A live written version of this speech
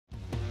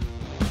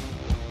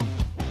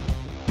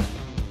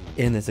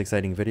In this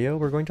exciting video,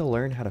 we're going to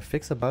learn how to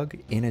fix a bug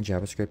in a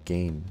JavaScript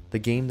game. The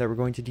game that we're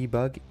going to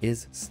debug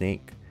is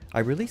Snake.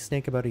 I released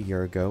Snake about a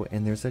year ago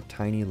and there's a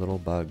tiny little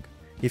bug.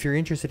 If you're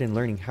interested in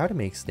learning how to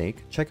make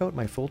Snake, check out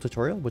my full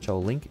tutorial, which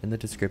I'll link in the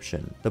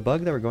description. The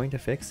bug that we're going to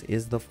fix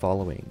is the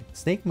following.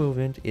 Snake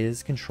movement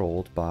is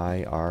controlled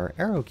by our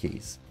arrow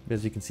keys.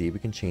 As you can see, we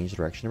can change the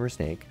direction of our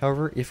snake.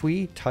 However, if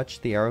we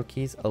touch the arrow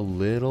keys a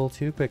little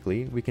too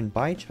quickly, we can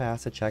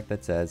bypass a check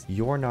that says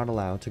you're not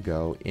allowed to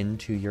go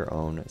into your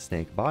own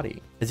snake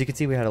body. As you can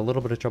see, we had a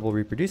little bit of trouble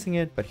reproducing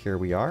it, but here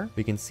we are.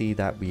 We can see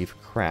that we've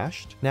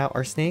crashed. Now,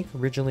 our snake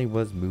originally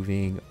was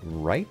moving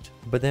right,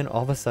 but then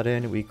all of a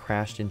sudden we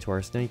crashed into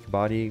our snake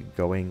body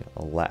going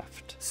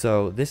left.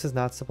 So this is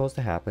not supposed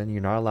to happen.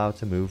 You're not allowed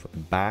to move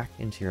back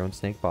into your own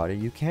snake body.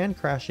 You can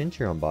crash into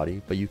your own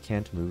body, but you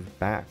can't move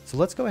back. So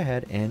let's go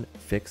ahead and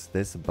fix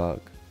this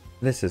bug.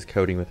 This is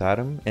Coding with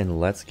Adam, and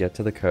let's get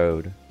to the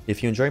code.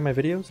 If you enjoy my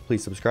videos,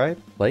 please subscribe,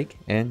 like,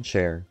 and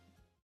share.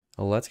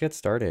 Let's get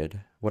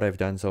started. What I've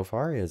done so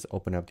far is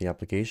open up the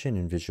application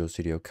in Visual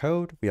Studio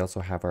Code. We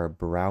also have our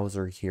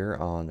browser here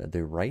on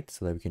the right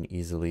so that we can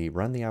easily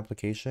run the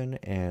application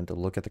and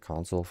look at the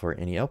console for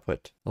any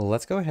output.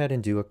 Let's go ahead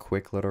and do a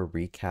quick little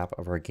recap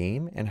of our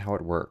game and how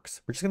it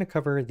works. We're just going to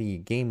cover the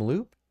game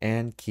loop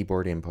and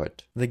keyboard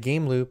input. The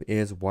game loop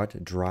is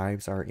what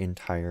drives our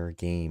entire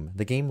game.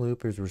 The game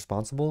loop is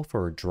responsible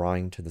for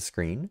drawing to the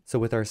screen. So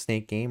with our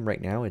snake game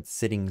right now, it's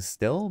sitting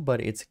still, but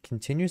it's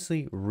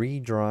continuously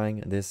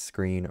redrawing this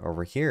screen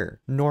over here.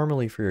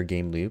 Normally for your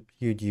game loop,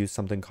 you'd use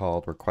something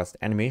called request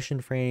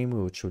animation frame,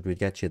 which would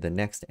get you the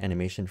next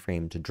animation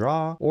frame to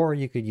draw, or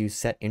you could use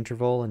set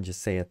interval and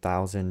just say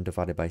 1000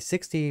 divided by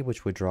 60,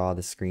 which would draw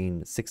the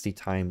screen 60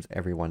 times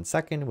every 1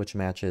 second, which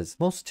matches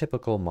most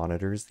typical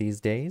monitors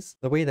these days.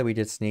 The way that we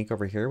did Snake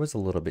over here was a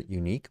little bit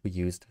unique. We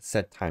used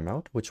set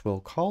timeout, which will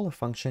call a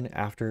function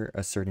after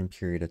a certain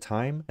period of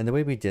time. And the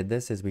way we did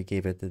this is we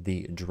gave it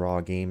the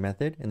draw game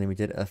method, and then we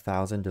did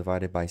 1000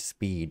 divided by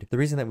speed. The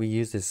reason that we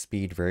used this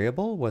speed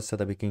variable was so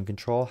that we can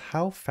control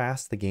how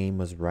fast the game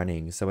was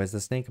running. So as the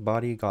snake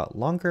body got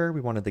longer,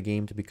 we wanted the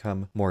game to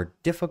become more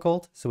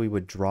difficult, so we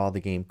would draw the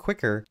game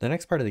quicker. The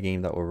next part of the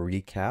game that we'll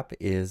recap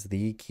is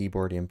the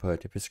keyboard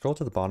input. If we scroll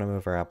to the bottom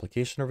of our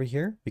application over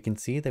here, we can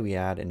see that we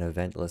add an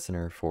event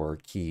listener for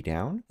key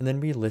down, and then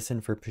we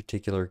listen for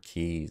particular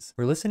keys.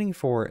 We're listening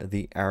for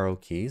the arrow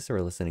keys, so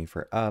we're listening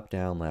for up,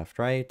 down, left,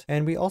 right,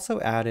 and we also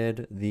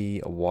added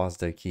the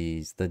WASD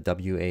keys, the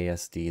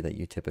WASD that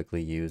you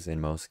typically use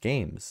in most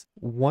games.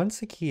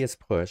 Once a key is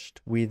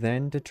pushed, we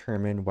then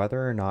determine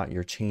whether or not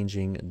you're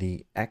changing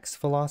the X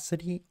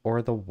velocity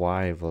or the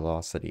Y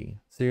velocity.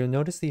 So you'll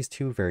notice these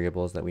two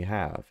variables that we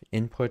have,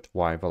 input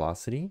Y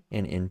velocity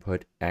and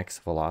input X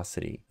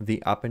velocity.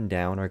 The up and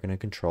down are going to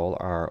control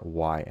our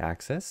Y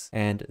axis,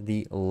 and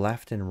the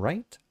left and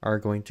right are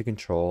going to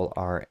control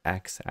our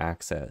X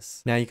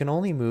axis. Now you can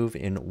only move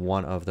in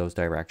one of those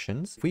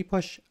directions. If we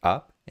push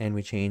up and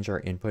we change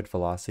our input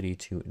velocity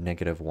to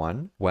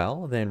 -1,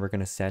 well, then we're going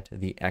to set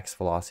the X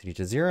velocity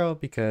to 0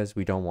 because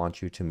we don't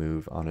want you to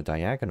move on a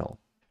diagonal.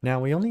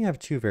 Now we only have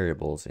two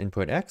variables,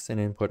 input X and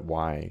input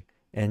Y.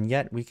 And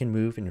yet we can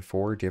move in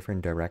 4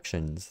 different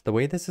directions. The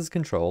way this is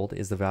controlled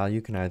is the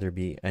value can either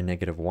be a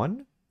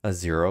 -1, a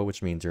 0,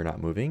 which means you're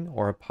not moving,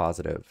 or a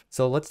positive.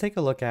 So let's take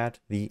a look at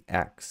the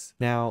X.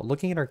 Now,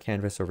 looking at our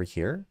canvas over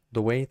here,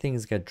 the way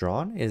things get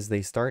drawn is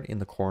they start in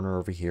the corner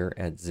over here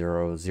at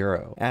 0,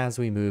 0. As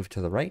we move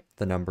to the right,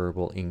 the number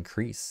will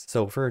increase.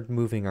 So for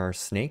moving our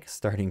snake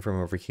starting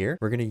from over here,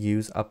 we're going to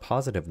use a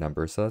positive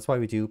number. So that's why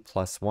we do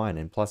 +1,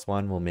 and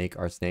 +1 will make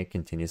our snake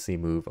continuously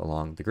move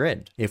along the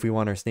grid. If we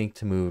want our snake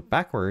to move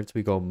backwards,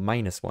 we go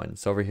 -1.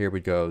 So over here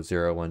we'd go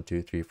 0, 1,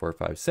 2, 3, 4,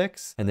 5,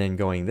 6. And then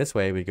going this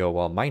way, we go,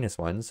 well,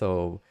 -1.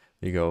 So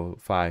you go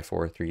 5,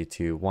 4, 3,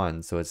 2,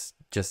 1. So it's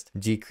just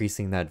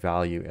decreasing that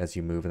value as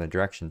you move in the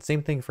direction.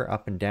 Same thing for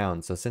up and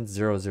down. So since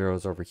 0, 0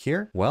 is over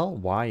here, well,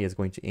 Y is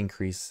going to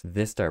increase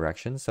this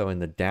direction. So in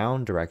the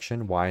down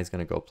direction, Y is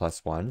going to go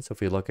 +1. So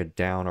if we look at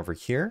down over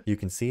here, you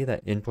can see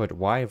that input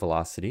Y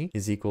velocity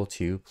is equal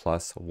to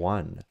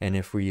 +1. And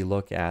if we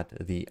look at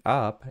the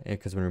up,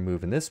 because when we're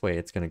moving this way,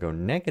 it's going to go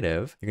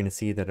negative, you're going to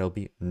see that it'll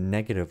be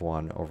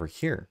 -1 over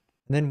here.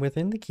 And then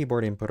within the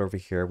keyboard input over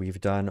here,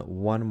 we've done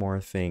one more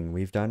thing.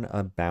 We've done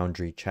a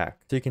boundary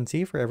check. So you can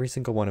see for every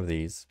single one of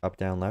these, up,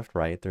 down, left,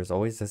 right, there's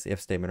always this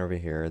if statement over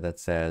here that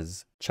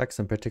says check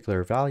some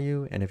particular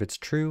value, and if it's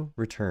true,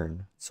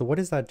 return. So what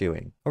is that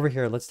doing? Over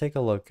here, let's take a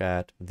look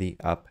at the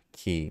up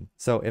key.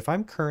 So if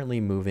I'm currently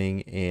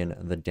moving in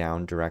the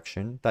down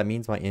direction, that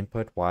means my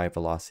input Y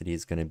velocity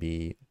is going to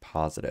be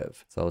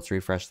positive. So let's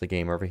refresh the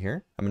game over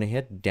here. I'm going to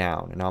hit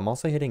down, and I'm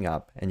also hitting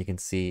up, and you can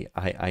see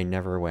I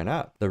never went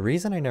up. The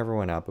reason I never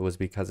went up was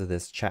because of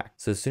this check.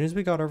 So as soon as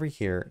we got over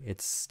here,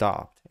 it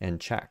stopped and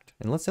checked.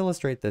 And let's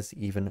illustrate this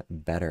even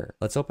better.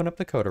 Let's open up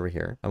the code over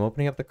here. I'm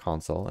opening up the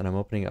console, and I'm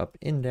opening up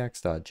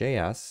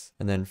index.js.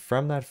 And then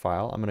from that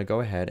file, I'm going to go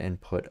ahead and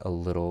put a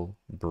little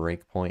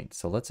breakpoint.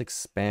 So let's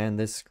expand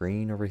this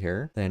screen over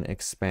here, then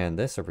expand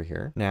this over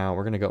here. Now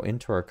we're going to go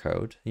into our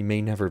code. You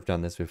may never have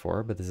done this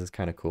before, but this is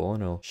kind of cool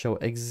and it'll show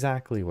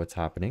exactly what's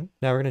happening.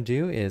 Now what we're going to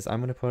do is I'm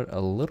going to put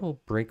a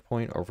little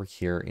breakpoint over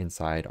here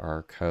inside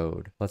our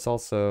code. Let's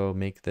also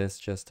make this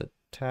just a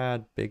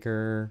tad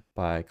bigger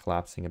by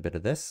collapsing a bit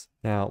of this.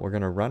 Now we're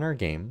going to run our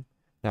game.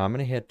 Now I'm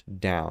going to hit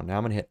down. Now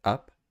I'm going to hit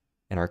up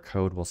and our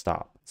code will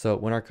stop. So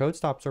when our code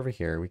stops over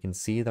here, we can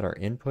see that our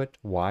input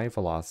y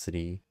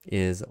velocity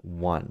is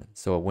 1.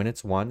 So when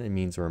it's 1, it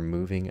means we're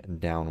moving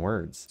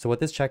downwards. So what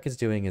this check is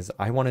doing is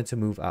I wanted to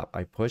move up.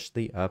 I pushed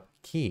the up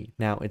key.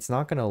 Now it's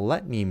not going to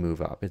let me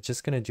move up. It's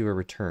just going to do a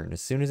return.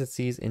 As soon as it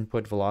sees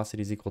input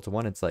velocity is equal to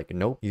 1, it's like,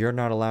 nope, you're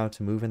not allowed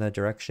to move in that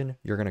direction.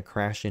 You're going to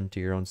crash into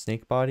your own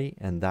snake body,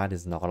 and that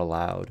is not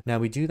allowed. Now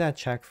we do that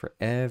check for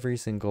every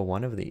single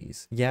one of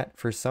these. Yet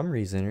for some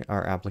reason,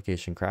 our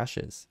application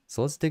crashes.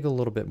 So let's dig a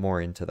little bit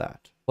more into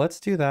that.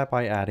 Let's do that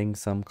by adding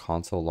some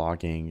console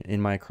logging.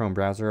 In my Chrome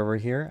browser over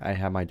here, I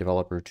have my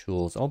developer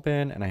tools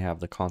open and I have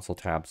the console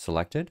tab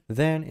selected.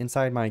 Then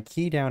inside my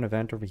key down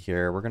event over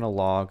here, we're going to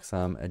log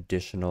some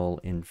additional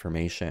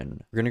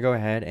information. We're going to go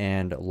ahead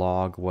and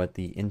log what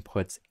the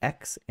inputs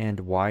X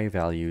and Y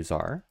values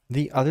are.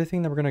 The other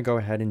thing that we're going to go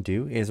ahead and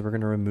do is we're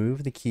going to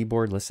remove the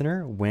keyboard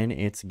listener when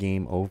it's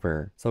game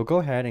over. So go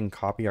ahead and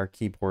copy our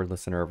keyboard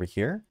listener over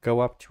here, go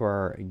up to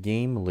our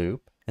game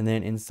loop. And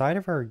then inside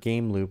of our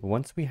game loop,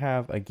 once we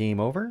have a game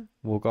over,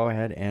 we'll go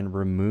ahead and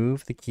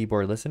remove the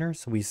keyboard listener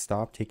so we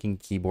stop taking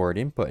keyboard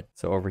input.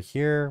 So over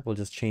here, we'll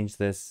just change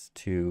this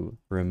to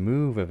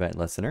remove event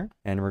listener,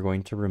 and we're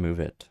going to remove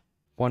it.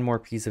 One more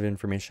piece of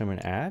information I'm going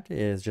to add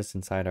is just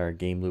inside our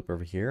game loop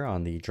over here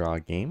on the draw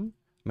game.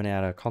 I'm going to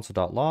add a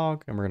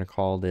console.log, and we're going to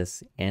call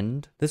this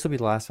end. This will be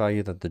the last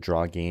value that the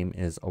draw game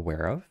is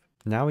aware of.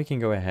 Now we can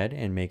go ahead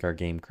and make our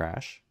game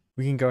crash.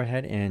 We can go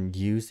ahead and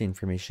use the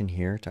information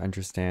here to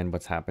understand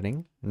what's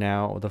happening.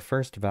 Now, the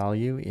first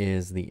value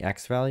is the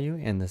X value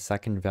and the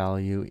second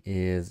value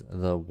is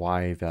the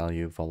Y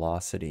value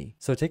velocity.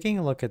 So taking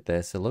a look at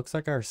this, it looks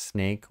like our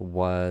snake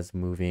was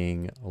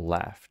moving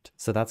left.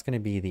 So that's going to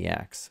be the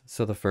X.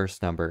 So the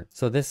first number.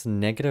 So this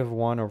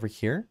 -1 over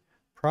here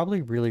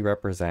probably really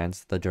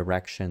represents the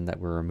direction that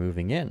we're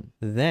moving in.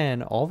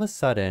 Then all of a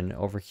sudden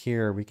over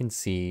here, we can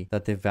see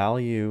that the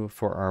value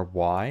for our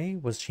Y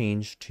was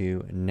changed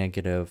to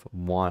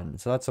 -1.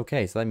 So that's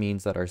okay. So that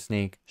means that our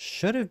snake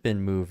should have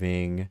been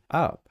moving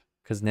up,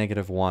 because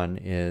 -1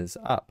 is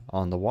up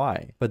on the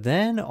Y. But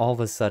then all of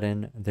a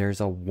sudden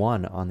there's a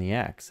 1 on the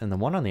X, and the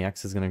 1 on the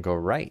X is going to go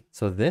right.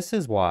 So this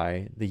is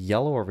why the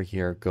yellow over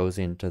here goes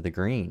into the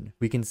green.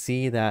 We can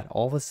see that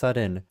all of a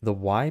sudden the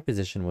Y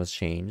position was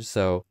changed.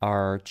 So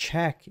our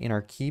check in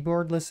our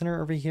keyboard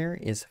listener over here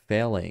is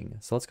failing.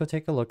 So let's go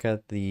take a look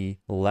at the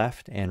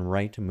left and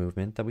right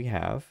movement that we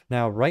have.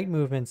 Now right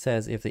movement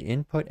says if the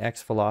input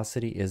X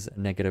velocity is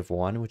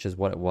 -1, which is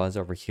what it was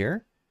over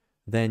here,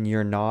 then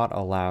you're not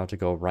allowed to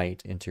go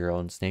right into your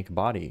own snake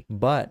body.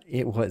 But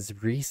it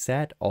was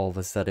reset all of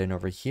a sudden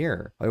over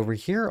here. Over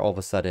here, all of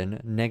a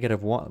sudden,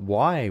 -1,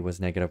 Y was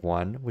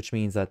 -1, which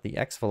means that the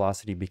X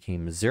velocity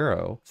became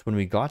 0. So when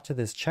we got to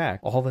this check,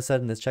 all of a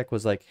sudden this check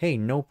was like, hey,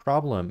 no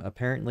problem.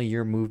 Apparently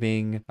you're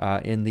moving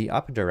in the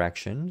up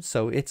direction,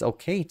 so it's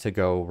okay to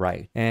go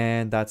right.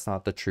 And that's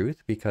not the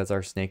truth, because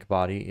our snake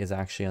body is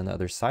actually on the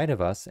other side of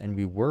us and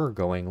we were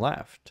going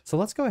left. So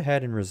let's go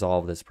ahead and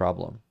resolve this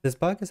problem. This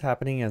bug is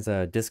happening as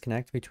a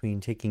disconnect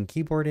between taking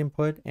keyboard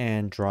input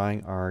and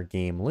drawing our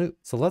game loop.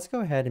 So let's go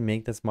ahead and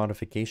make this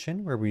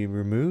modification where we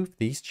remove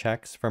these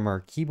checks from our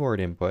keyboard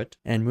input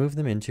and move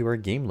them into our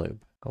game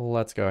loop.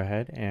 Let's go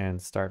ahead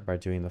and start by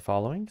doing the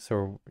following.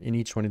 So in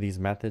each one of these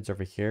methods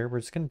over here, we're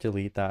just going to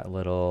delete that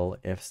little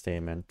if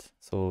statement.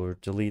 So we'll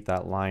delete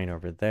that line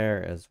over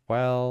there as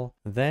well.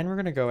 Then we're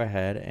going to go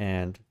ahead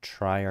and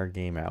try our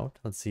game out.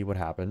 Let's see what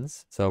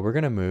happens. So we're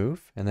going to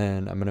move, and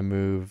then I'm going to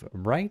move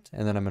right,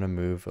 and then I'm going to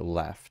move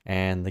left.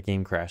 And the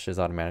game crashes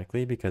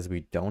automatically because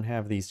we don't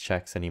have these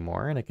checks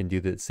anymore. And I can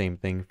do the same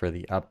thing for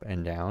the up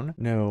and down.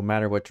 No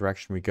matter what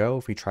direction we go,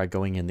 if we try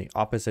going in the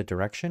opposite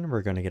direction,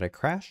 we're going to get a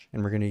crash,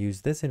 and we're going to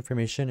use this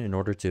information in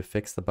order to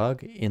fix the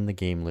bug in the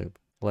game loop.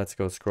 Let's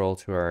go scroll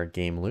to our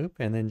game loop,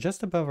 and then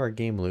just above our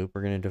game loop,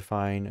 we're going to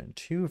define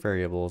two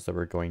variables that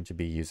we're going to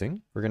be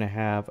using. We're going to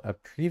have a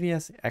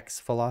previous X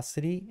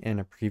velocity and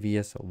a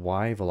previous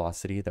Y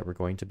velocity that we're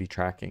going to be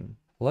tracking.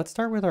 Let's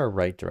start with our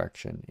right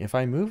direction. If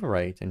I move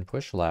right and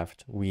push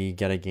left, we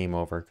get a game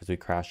over because we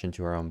crash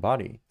into our own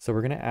body. So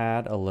we're going to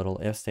add a little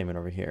if statement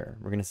over here.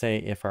 We're going to say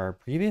if our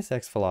previous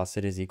X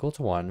velocity is equal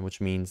to 1, which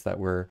means that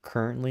we're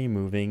currently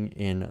moving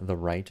in the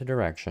right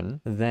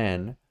direction,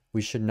 then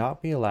we should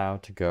not be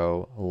allowed to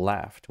go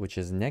left, which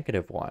is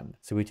 -1.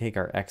 So we take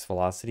our X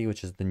velocity,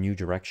 which is the new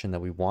direction that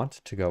we want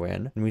to go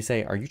in, and we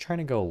say, are you trying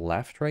to go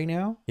left right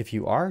now? If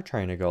you are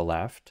trying to go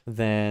left,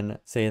 then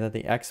say that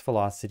the X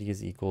velocity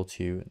is equal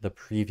to the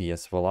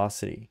previous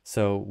velocity.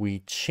 So we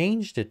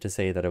changed it to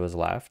say that it was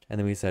left, and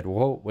then we said,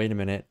 whoa, wait a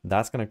minute,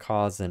 that's going to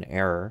cause an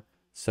error.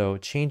 So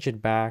change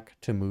it back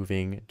to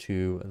moving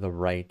to the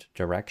right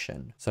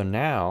direction. So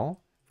now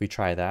we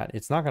try that,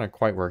 it's not going to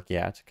quite work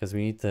yet because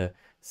we need to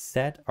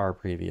set our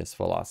previous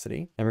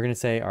velocity. And we're going to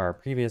say our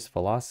previous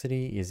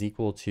velocity is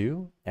equal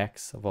to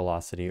x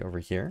velocity over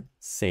here.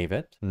 Save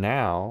it.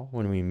 Now,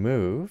 when we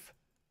move,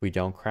 we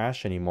don't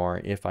crash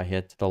anymore if I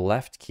hit the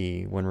left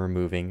key when we're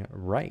moving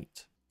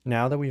right.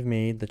 Now that we've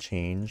made the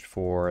change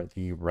for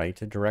the right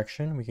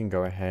direction, we can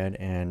go ahead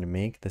and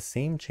make the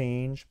same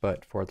change,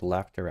 but for the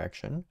left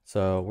direction.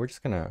 So we're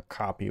just gonna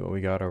copy what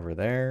we got over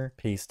there,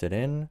 paste it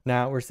in.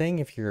 Now we're saying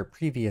if your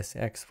previous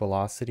x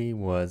velocity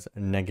was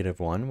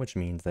 -1, which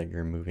means that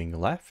you're moving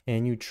left,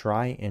 and you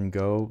try and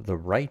go the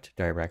right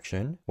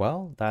direction,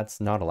 well, that's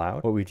not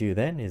allowed. What we do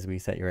then is we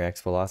set your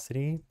x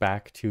velocity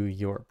back to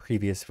your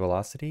previous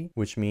velocity,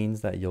 which means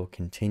that you'll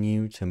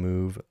continue to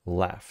move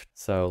left.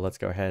 So let's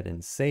go ahead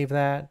and save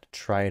that.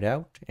 Try it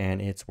out,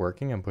 and it's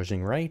working. I'm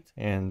pushing right,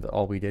 and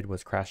all we did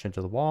was crash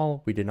into the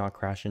wall. We did not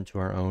crash into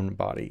our own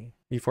body.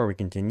 Before we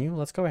continue,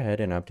 let's go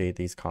ahead and update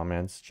these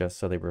comments just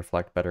so they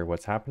reflect better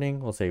what's happening.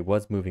 We'll say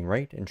was moving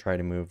right and try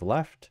to move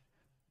left.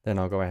 Then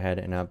I'll go ahead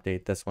and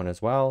update this one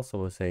as well. So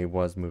we'll say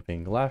was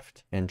moving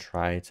left and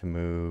try to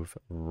move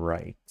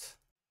right.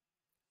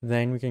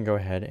 Then we can go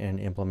ahead and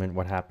implement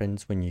what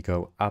happens when you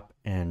go up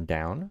and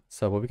down.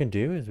 So what we can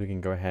do is we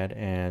can go ahead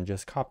and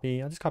just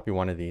copy, I'll just copy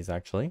one of these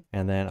actually,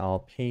 and then I'll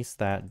paste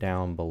that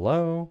down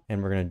below.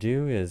 And what we're going to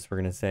do is we're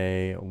going to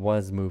say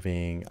was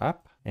moving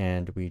up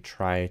and we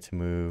try to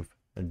move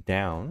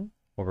down.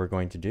 What we're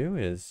going to do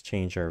is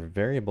change our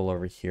variable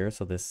over here.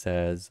 So this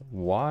says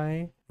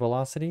y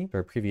velocity.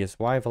 Our previous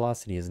y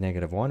velocity is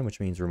 -1, which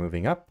means we're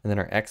moving up. And then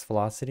our x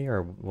velocity,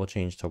 or we'll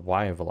change to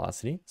y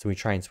velocity. So we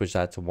try and switch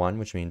that to 1,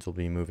 which means we'll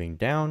be moving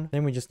down.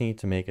 Then we just need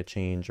to make a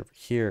change over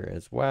here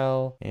as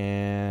well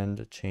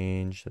and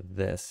change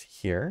this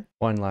here.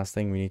 One last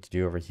thing we need to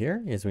do over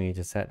here is we need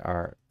to set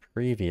our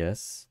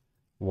previous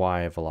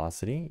y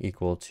velocity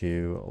equal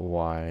to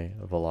y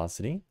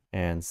velocity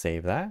and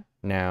save that.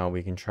 Now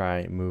we can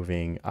try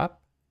moving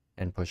up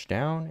and push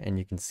down, and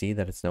you can see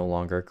that it's no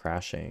longer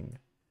crashing.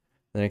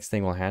 The next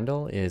thing we'll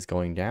handle is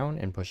going down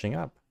and pushing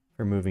up.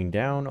 For moving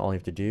down, all you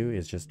have to do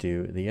is just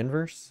do the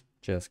inverse.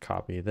 Just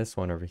copy this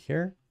one over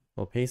here.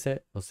 We'll paste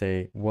it. We'll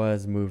say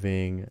was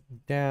moving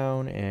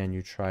down and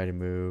you try to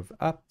move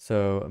up.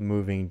 So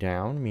moving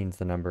down means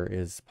the number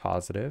is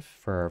positive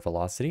for our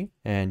velocity,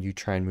 and you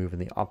try and move in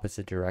the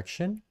opposite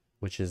direction,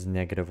 which is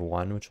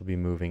 -1, which will be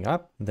moving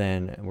up.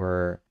 Then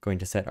we're going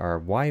to set our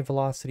y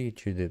velocity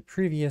to the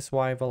previous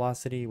y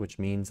velocity, which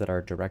means that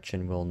our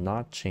direction will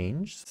not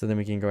change. So then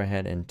we can go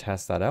ahead and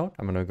test that out.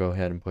 I'm going to go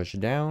ahead and push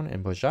down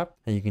and push up,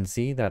 and you can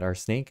see that our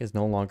snake is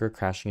no longer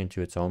crashing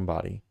into its own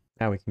body.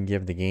 Now we can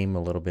give the game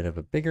a little bit of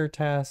a bigger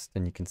test,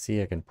 and you can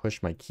see I can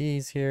push my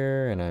keys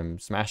here and I'm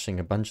smashing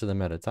a bunch of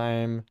them at a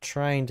time,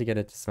 trying to get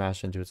it to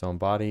smash into its own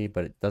body,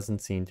 but it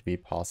doesn't seem to be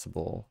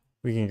possible.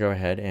 We can go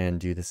ahead and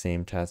do the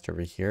same test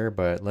over here,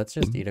 but let's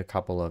just eat a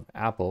couple of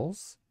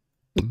apples.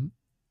 And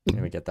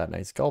we get that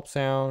nice gulp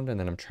sound, and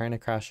then I'm trying to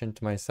crash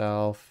into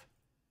myself.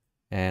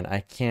 And I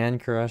can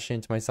crash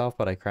into myself,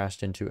 but I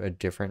crashed into a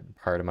different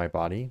part of my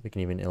body. We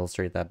can even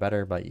illustrate that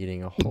better by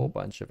eating a whole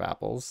bunch of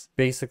apples.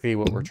 Basically,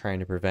 what we're trying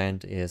to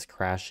prevent is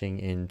crashing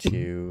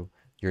into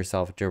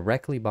yourself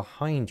directly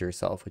behind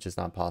yourself, which is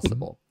not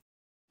possible.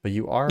 But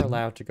you are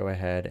allowed to go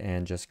ahead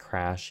and just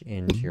crash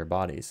into your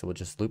body. So we'll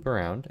just loop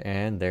around,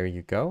 and there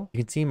you go. You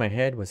can see my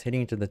head was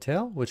hitting into the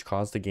tail, which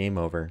caused the game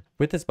over.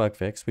 With this bug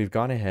fix, we've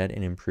gone ahead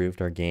and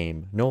improved our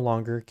game. No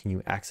longer can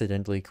you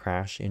accidentally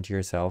crash into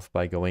yourself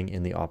by going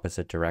in the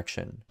opposite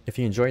direction. If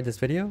you enjoyed this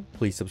video,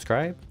 please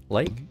subscribe,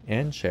 like,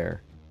 and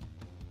share.